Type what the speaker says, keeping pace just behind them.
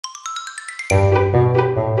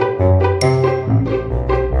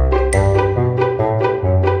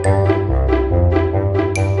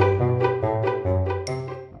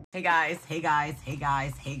Hey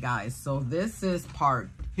guys. So this is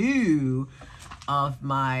part 2 of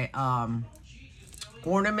my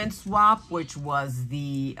ornament swap, which was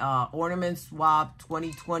the ornament swap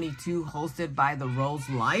 2022 hosted by the Rose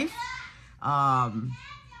Life.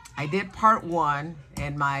 I did part 1,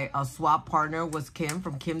 and my swap partner was Kim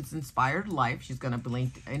from Kim's Inspired Life. She's gonna be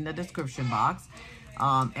linked in the description box.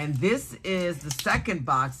 And this is the second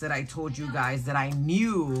box that I told you guys that I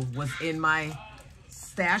knew was in my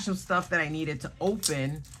stash of stuff that I needed to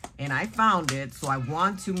open, and I found it. So I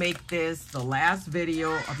want to make this the last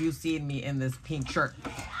video of you seeing me in this pink shirt,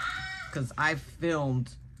 because I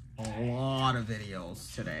filmed a lot of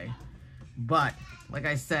videos today. But like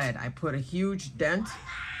I said, I put a huge dent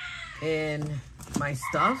in my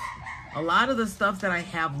stuff. A lot of the stuff that I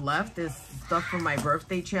have left is stuff from my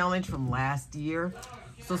birthday challenge from last year.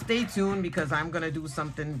 So stay tuned, because I'm going to do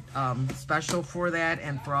something special for that.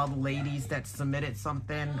 And for all the ladies that submitted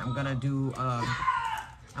something, I'm going to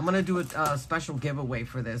do a special giveaway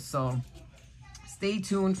for this. So stay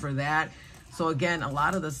tuned for that. So again, a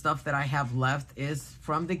lot of the stuff that I have left is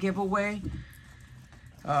from the giveaway,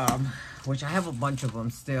 which I have a bunch of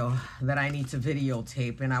them still that I need to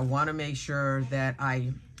videotape. And I want to make sure that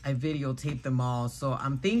I videotape them all. So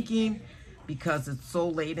I'm thinking, because it's so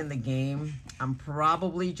late in the game, I'm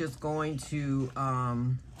probably just going to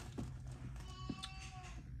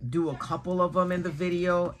do a couple of them in the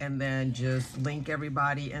video, and then just link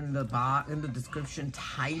everybody in the description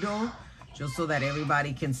title, just so that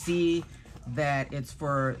everybody can see that it's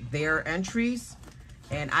for their entries.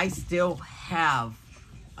 And I still have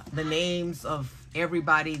the names of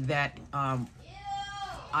everybody that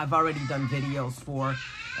I've already done videos for.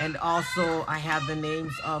 And also I have the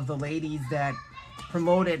names of the ladies that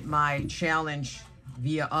promoted my challenge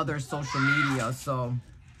via other social media. So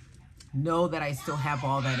know that I still have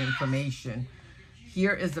all that information.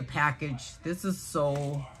 Here is the package. This is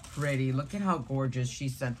so pretty. Look at how gorgeous she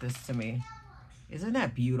sent this to me. Isn't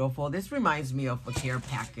that beautiful? This reminds me of a care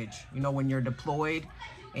package. You know, when you're deployed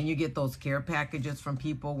and you get those care packages from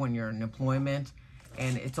people when you're in deployment,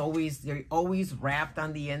 and they're always wrapped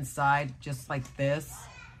on the inside just like this.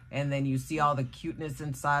 And then you see all the cuteness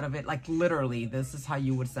inside of it. Like literally, this is how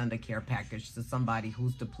you would send a care package to somebody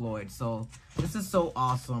who's deployed. So this is so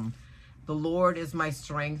awesome. The Lord is my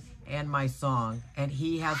strength and my song, and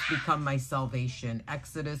he has become my salvation.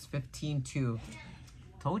 Exodus 15:2.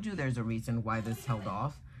 Told you there's a reason why this held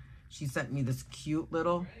off. She sent me this cute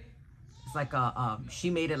little, it's like she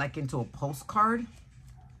made it like into a postcard.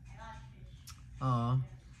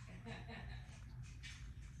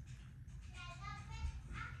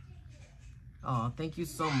 Oh, thank you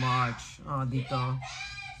so much, Dito.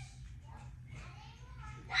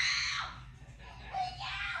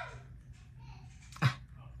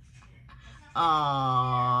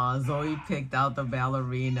 Oh, Zoe picked out the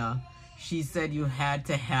ballerina. She said you had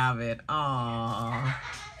to have it. Oh,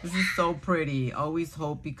 this is so pretty. Always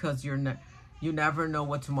hope, because you never know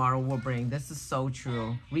what tomorrow will bring. This is so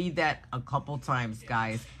true. Read that a couple times,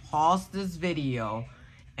 guys. Pause this video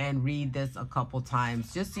and read this a couple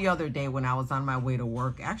times. Just the other day when I was on my way to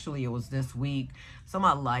work, actually it was this week, some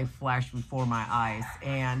of my life flashed before my eyes,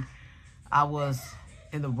 and I was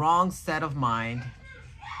in the wrong set of mind.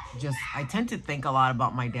 I tend to think a lot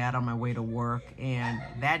about my dad on my way to work, and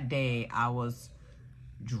that day I was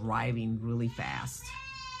driving really fast.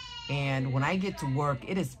 And when I get to work,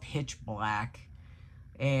 it is pitch black,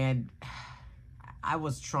 and I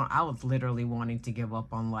was literally wanting to give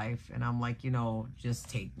up on life. And I'm like, you know, just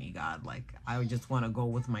take me, God. Like, I just want to go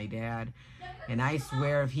with my dad. And I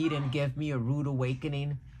swear, if he didn't give me a rude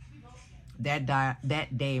awakening, that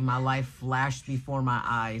day my life flashed before my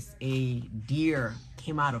eyes. A deer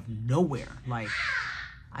came out of nowhere. Like,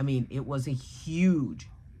 I mean, it was a huge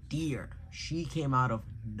deer. She came out of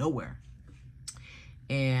nowhere.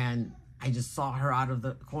 And I just saw her out of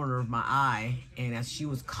the corner of my eye, and as she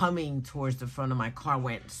was coming towards the front of my car,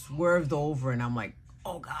 swerved over, and I'm like,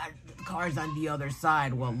 oh God, the car's on the other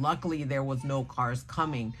side. Well, luckily there was no cars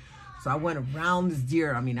coming. So I went around this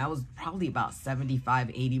deer. I mean, I was probably about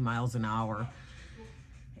 75, 80 miles an hour.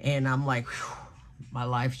 And I'm like, whew, my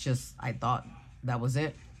life I thought that was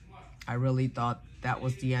it. I really thought that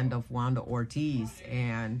was the end of Wanda Ortiz.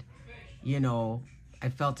 And, you know, I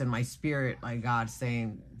felt in my spirit, like God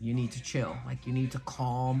saying, you need to chill. Like, you need to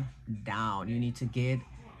calm down. You need to get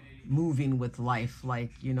moving with life. Like,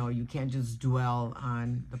 you know, you can't just dwell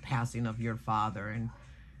on the passing of your father. And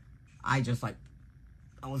I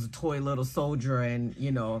was a toy little soldier. And,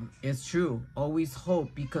 you know, it's true. Always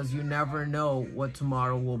hope, because you never know what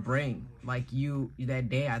tomorrow will bring. Like that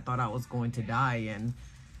day I thought I was going to die. And,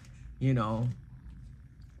 you know,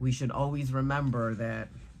 we should always remember that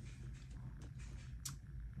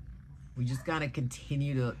we just got to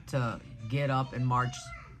continue to get up and march,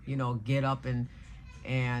 you know, get up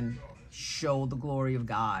and show the glory of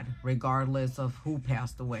God, regardless of who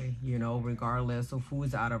passed away, you know, regardless of who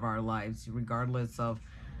is out of our lives, regardless of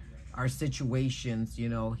our situations, you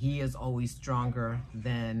know, he is always stronger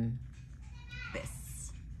than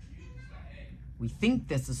this. We think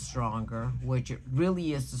this is stronger, which it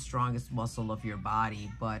really is the strongest muscle of your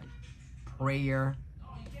body, but prayer,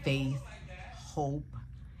 faith, hope,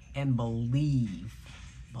 and believe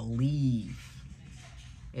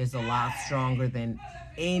is a lot stronger than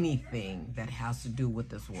anything that has to do with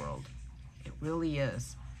this world. It really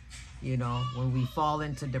is. You know, when we fall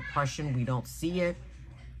into depression, we don't see it.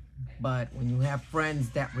 But when you have friends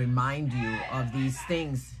that remind you of these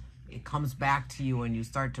things, it comes back to you and you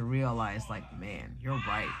start to realize, like, man, you're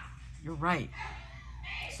right. You're right.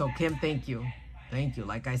 So Kim, thank you. Thank you.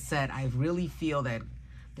 Like I said, I really feel that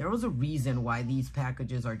there was a reason why these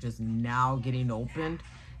packages are just now getting opened.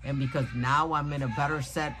 And because now I'm in a better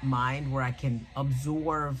set mind where I can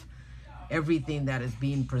absorb everything that is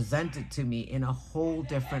being presented to me in a whole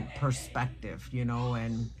different perspective, you know.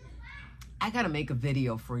 And I got to make a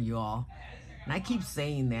video for you all. And I keep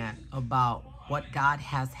saying that about what God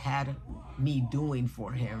has had me doing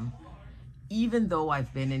for him. Even though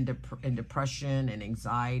I've been in depression and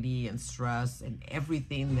anxiety and stress and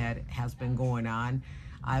everything that has been going on,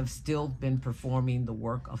 I've still been performing the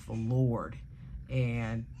work of the Lord.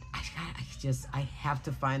 And I have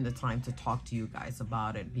to find the time to talk to you guys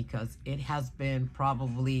about it, because it has been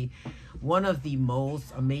probably one of the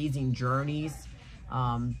most amazing journeys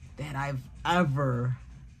that I've ever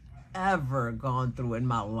gone through in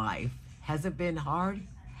my life. Has it been hard?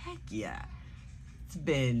 Heck yeah. It's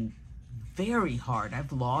been very hard.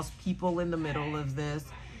 I've lost people in the middle of this.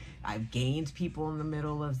 I've gained people in the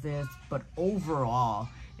middle of this. But overall,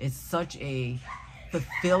 it's such a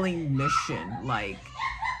fulfilling mission. Like,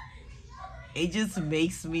 it just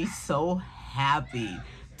makes me so happy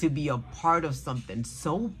to be a part of something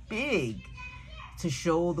so big, to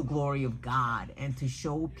show the glory of God and to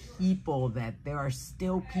show people that there are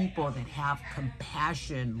still people that have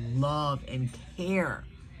compassion, love, and care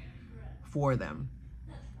for them,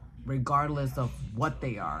 regardless of what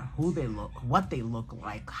they are, who they look, what they look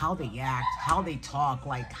like, how they act, how they talk,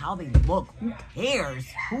 like how they look. Who cares?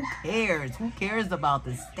 Who cares? Who cares about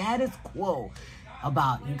the status quo?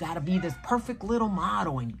 About you got to be this perfect little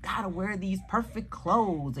model and you got to wear these perfect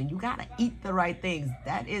clothes and you got to eat the right things.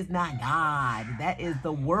 That is not God. That is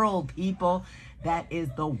the world, people. That is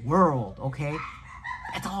the world, okay?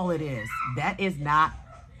 That's all it is. That is not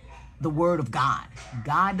the word of God.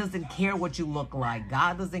 God doesn't care what you look like.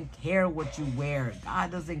 God doesn't care what you wear.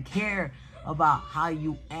 God doesn't care about how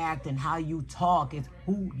you act and how you talk. It's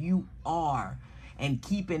who you are and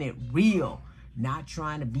keeping it real. Not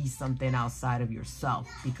trying to be something outside of yourself,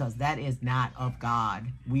 because that is not of God.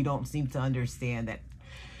 We don't seem to understand that.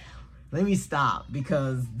 Let me stop,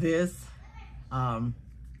 because this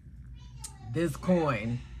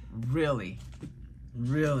coin really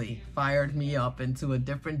fired me up into a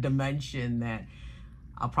different dimension that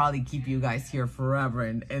I'll probably keep you guys here forever.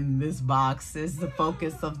 And this box is the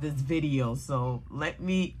focus of this video. So let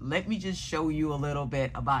me just show you a little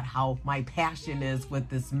bit about how my passion is with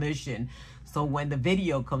this mission. So when the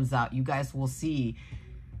video comes out, you guys will see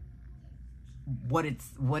what it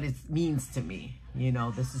means to me. You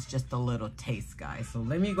know, this is just a little taste, guys. So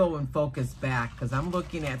let me go and focus back, because I'm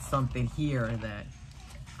looking at something here that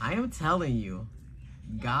I am telling you,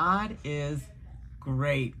 God is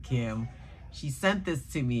great, Kim. She sent this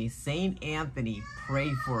to me. Saint Anthony,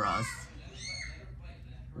 pray for us.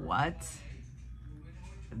 What?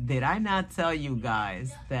 Did I not tell you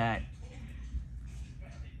guys that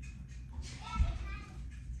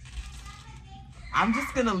I'm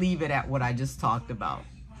just gonna leave it at what I just talked about.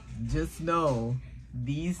 Just know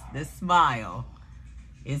this smile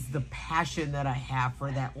is the passion that I have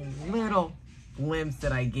for that little glimpse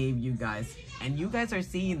that I gave you guys. And you guys are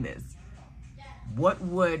seeing this. What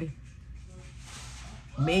would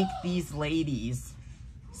make these ladies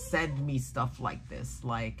send me stuff like this?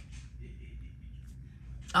 Like,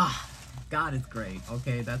 God is great.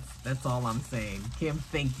 Okay, that's all I'm saying. Kim,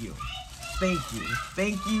 thank you. Thank you.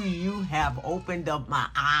 Thank you. You have opened up my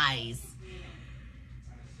eyes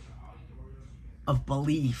of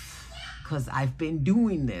belief, because I've been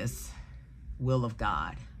doing this will of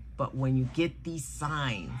God. But when you get these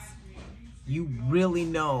signs, you really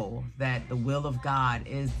know that the will of God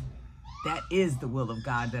is the will of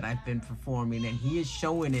God that I've been performing, and he is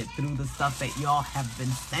showing it through the stuff that y'all have been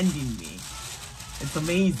sending me. It's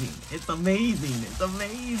amazing. It's amazing. It's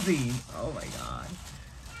amazing. Oh my God.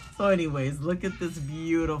 So anyways, look at this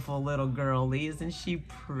beautiful little girlie. Isn't she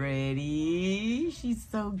pretty? She's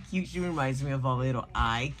so cute. She reminds me of a little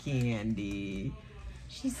eye candy.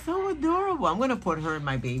 She's so adorable. I'm going to put her in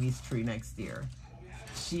my baby's tree next year.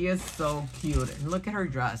 She is so cute. And look at her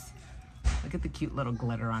dress. Look at the cute little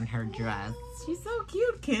glitter on her dress. She's so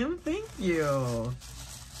cute, Kim. Thank you.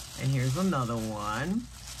 And here's another one.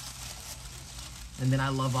 And then I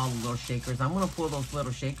love all the little shakers. I'm going to pull those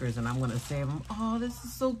little shakers and I'm going to save them. Oh, this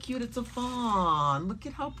is so cute. It's a fawn. Look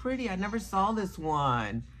at how pretty. I never saw this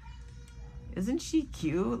one. Isn't she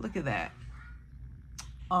cute? Look at that.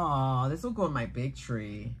 Oh, this will go in my big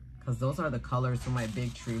tree. Because those are the colors for my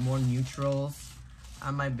big tree. More neutrals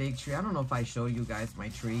on my big tree. I don't know if I showed you guys my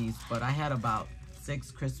trees. But I had about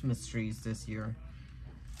 6 Christmas trees this year.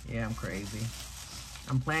 Yeah, I'm crazy.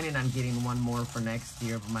 I'm planning on getting one more for next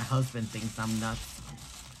year, but my husband thinks I'm nuts.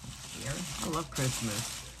 I love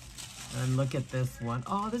Christmas. And look at this one.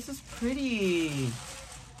 Oh, this is pretty.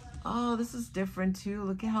 Oh, this is different too.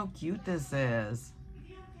 Look at how cute this is.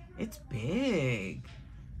 It's big.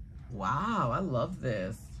 Wow, I love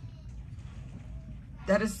this.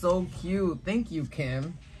 That is so cute. Thank you,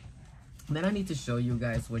 Kim. And then I need to show you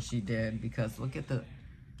guys what she did because look at the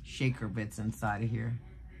shaker bits inside of here.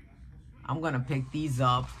 I'm going to pick these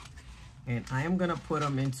up and I am going to put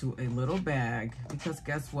them into a little bag because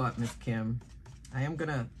guess what, Miss Kim? I am going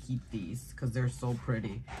to keep these because they're so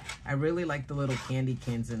pretty. I really like the little candy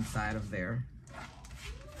cans inside of there.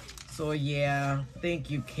 So yeah,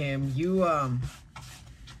 thank you, Kim. You,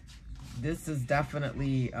 this is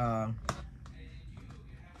definitely,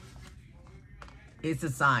 it's a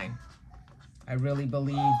sign. I really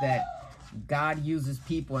believe that God uses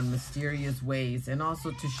people in mysterious ways and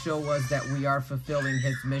also to show us that we are fulfilling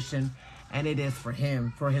his mission and it is for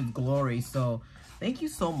him, for his glory. So thank you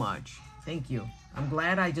so much. Thank you. I'm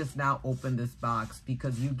glad I just now opened this box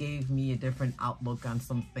because you gave me a different outlook on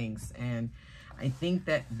some things. And I think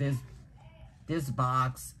that this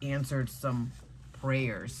box answered some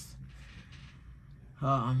prayers.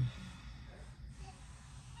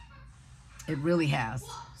 It really has.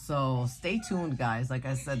 So stay tuned, guys. Like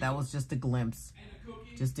I said, that was just a glimpse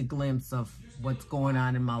of what's going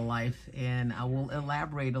on in my life. And I will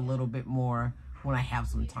elaborate a little bit more when I have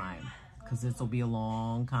some time because this will be a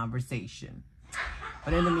long conversation.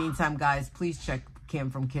 But in the meantime, guys, please check Kim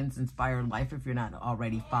from Kim's Inspired Life if you're not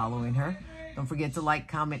already following her. Don't forget to like,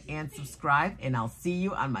 comment, and subscribe. And I'll see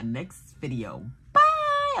you on my next video.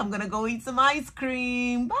 Bye! I'm going to go eat some ice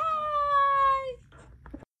cream. Bye!